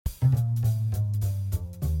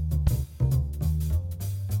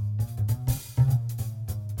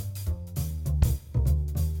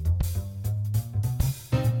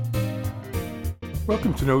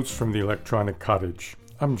Welcome to Notes from the Electronic Cottage.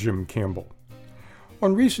 I'm Jim Campbell.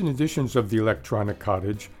 On recent editions of the Electronic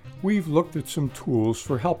Cottage, we've looked at some tools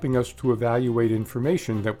for helping us to evaluate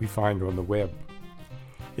information that we find on the web.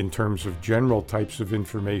 In terms of general types of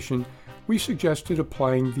information, we suggested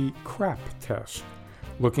applying the CRAP test,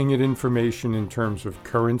 looking at information in terms of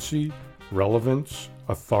currency, relevance,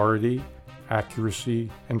 authority, accuracy,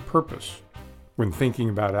 and purpose. When thinking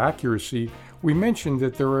about accuracy, we mentioned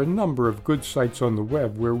that there are a number of good sites on the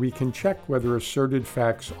web where we can check whether asserted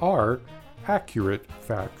facts are accurate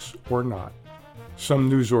facts or not. Some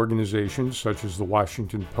news organizations, such as the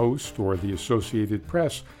Washington Post or the Associated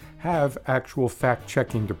Press, have actual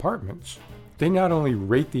fact-checking departments. They not only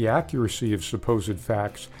rate the accuracy of supposed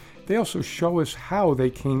facts, they also show us how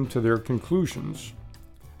they came to their conclusions.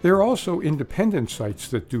 There are also independent sites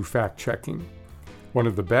that do fact-checking. One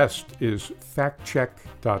of the best is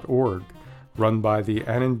factcheck.org, run by the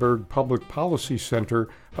Annenberg Public Policy Center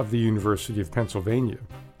of the University of Pennsylvania.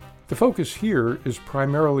 The focus here is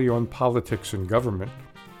primarily on politics and government.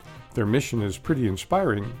 Their mission is pretty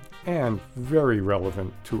inspiring and very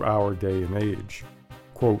relevant to our day and age.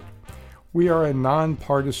 Quote, "We are a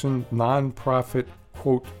nonpartisan, nonprofit,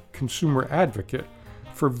 quote, consumer advocate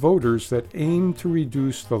for voters that aim to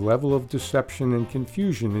reduce the level of deception and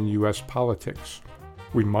confusion in U.S. politics.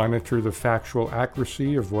 We monitor the factual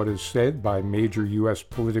accuracy of what is said by major U.S.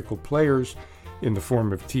 political players in the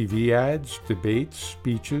form of TV ads, debates,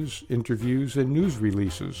 speeches, interviews, and news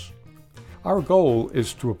releases. Our goal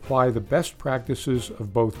is to apply the best practices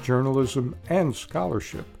of both journalism and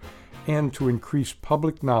scholarship, and to increase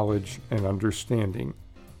public knowledge and understanding."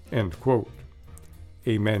 End quote.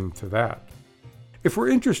 Amen to that. If we're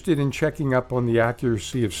interested in checking up on the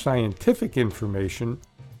accuracy of scientific information,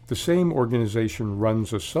 the same organization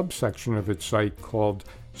runs a subsection of its site called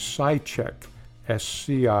SciCheck,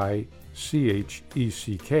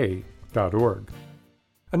 SciCheck.org.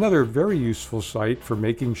 Another very useful site for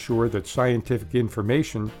making sure that scientific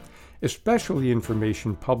information, especially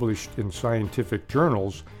information published in scientific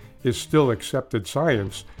journals, is still accepted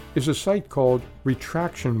science is a site called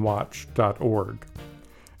retractionwatch.org.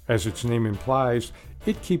 As its name implies,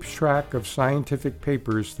 it keeps track of scientific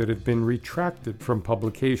papers that have been retracted from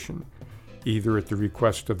publication, either at the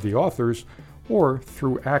request of the authors or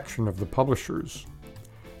through action of the publishers.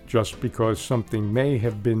 Just because something may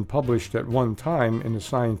have been published at one time in a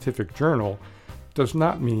scientific journal does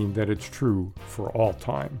not mean that it's true for all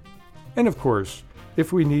time. And of course,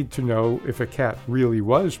 if we need to know if a cat really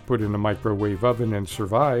was put in a microwave oven and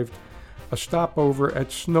survived, a stopover at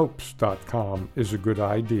Snopes.com is a good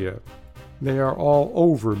idea. They are all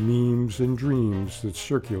over memes and dreams that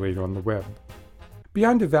circulate on the web.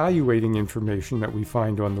 Beyond evaluating information that we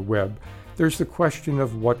find on the web, there's the question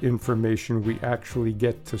of what information we actually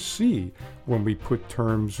get to see when we put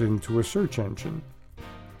terms into a search engine.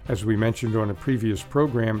 As we mentioned on a previous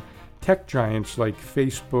program, tech giants like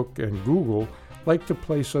Facebook and Google like to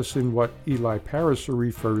place us in what Eli Pariser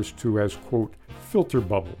refers to as, quote, filter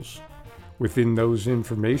bubbles. Within those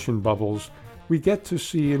information bubbles, we get to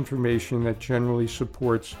see information that generally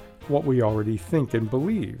supports what we already think and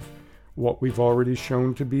believe, what we've already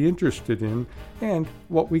shown to be interested in, and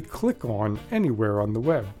what we click on anywhere on the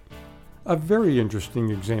web. A very interesting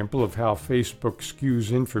example of how Facebook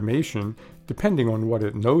skews information, depending on what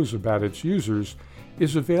it knows about its users,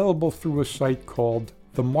 is available through a site called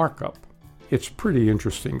The Markup. It's pretty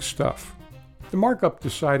interesting stuff. The Markup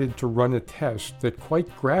decided to run a test that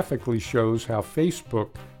quite graphically shows how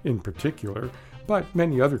Facebook, in particular, but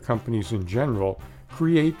many other companies in general,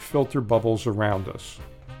 create filter bubbles around us.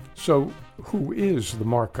 So, who is the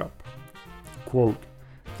Markup? Quote,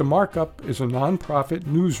 "The Markup is a nonprofit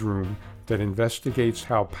newsroom that investigates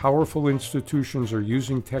how powerful institutions are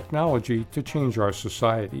using technology to change our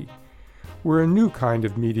society. We're a new kind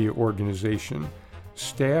of media organization,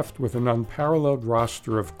 staffed with an unparalleled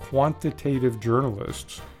roster of quantitative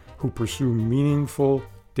journalists who pursue meaningful,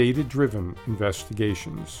 data-driven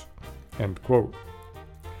investigations." End quote.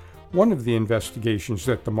 One of the investigations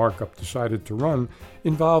that the Markup decided to run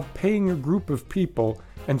involved paying a group of people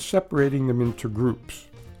and separating them into groups: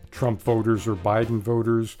 Trump voters or Biden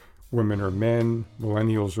voters, women or men,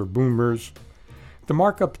 millennials or boomers. The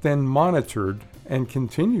Markup then monitored, and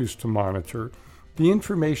continues to monitor, the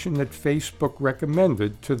information that Facebook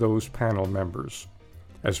recommended to those panel members.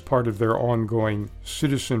 As part of their ongoing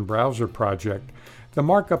Citizen Browser project, the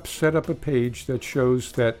Markup set up a page that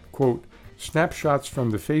shows that, quote, "snapshots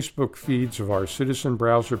from the Facebook feeds of our Citizen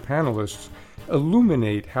Browser panelists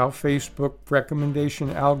illuminate how Facebook recommendation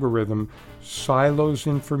algorithm silos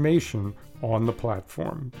information on the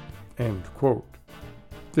platform." End quote.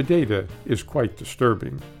 The data is quite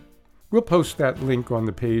disturbing. We'll post that link on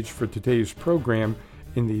the page for today's program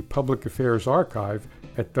in the Public Affairs Archive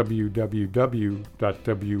at www.weru.org.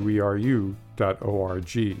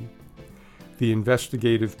 The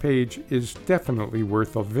investigative page is definitely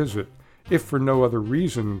worth a visit, if for no other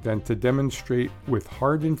reason than to demonstrate with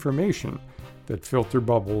hard information that filter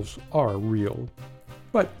bubbles are real.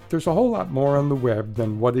 But there's a whole lot more on the web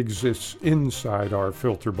than what exists inside our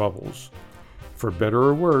filter bubbles. For better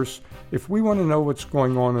or worse, if we want to know what's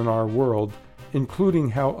going on in our world, including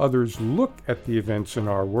how others look at the events in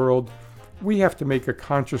our world, we have to make a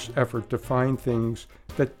conscious effort to find things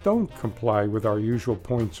that don't comply with our usual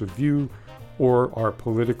points of view or our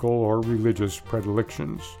political or religious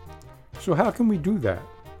predilections. So how can we do that?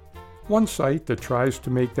 One site that tries to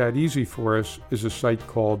make that easy for us is a site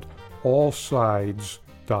called allsides.com.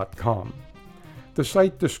 The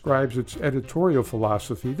site describes its editorial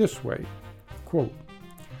philosophy this way, quote,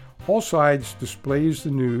 "All Sides displays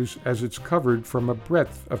the news as it's covered from a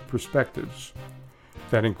breadth of perspectives.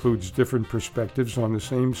 That includes different perspectives on the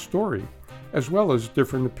same story, as well as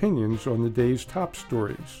different opinions on the day's top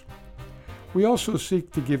stories. We also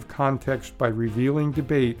seek to give context by revealing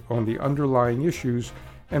debate on the underlying issues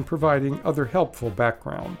and providing other helpful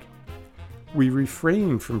background. We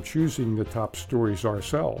refrain from choosing the top stories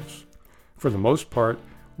ourselves. For the most part,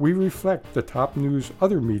 we reflect the top news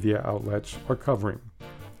other media outlets are covering."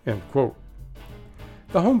 End quote.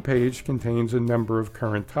 The homepage contains a number of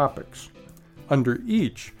current topics. Under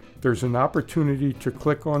each, there's an opportunity to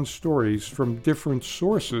click on stories from different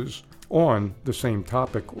sources on the same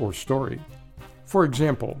topic or story. For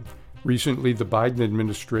example, recently the Biden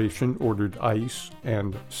administration ordered ICE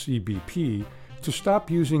and CBP to stop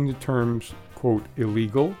using the terms, quote,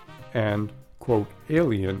 illegal and, quote,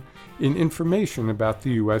 alien in information about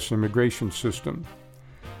the U.S. immigration system.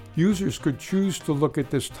 Users could choose to look at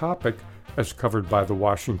this topic as covered by the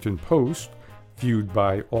Washington Post, viewed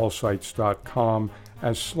by allsites.com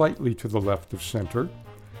as slightly to the left of center,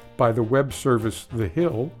 by the web service The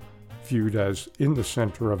Hill, viewed as in the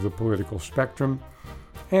center of the political spectrum,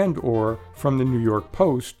 and or from the New York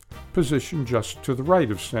Post, positioned just to the right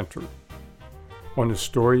of center. On a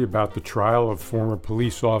story about the trial of former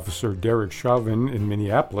police officer Derek Chauvin in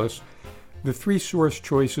Minneapolis, the three source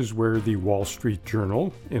choices were the Wall Street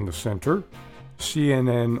Journal in the center,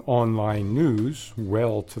 CNN Online News,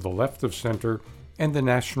 well to the left of center, and the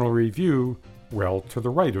National Review, well to the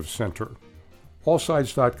right of center.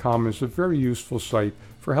 Allsides.com is a very useful site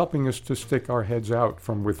for helping us to stick our heads out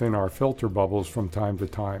from within our filter bubbles from time to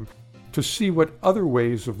time, to see what other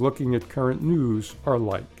ways of looking at current news are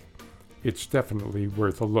like. It's definitely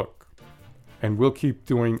worth a look. And we'll keep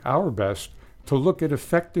doing our best to look at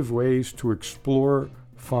effective ways to explore,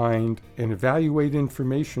 find, and evaluate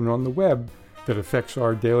information on the web that affects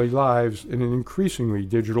our daily lives in an increasingly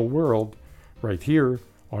digital world, right here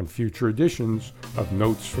on future editions of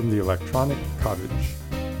Notes from the Electronic Cottage.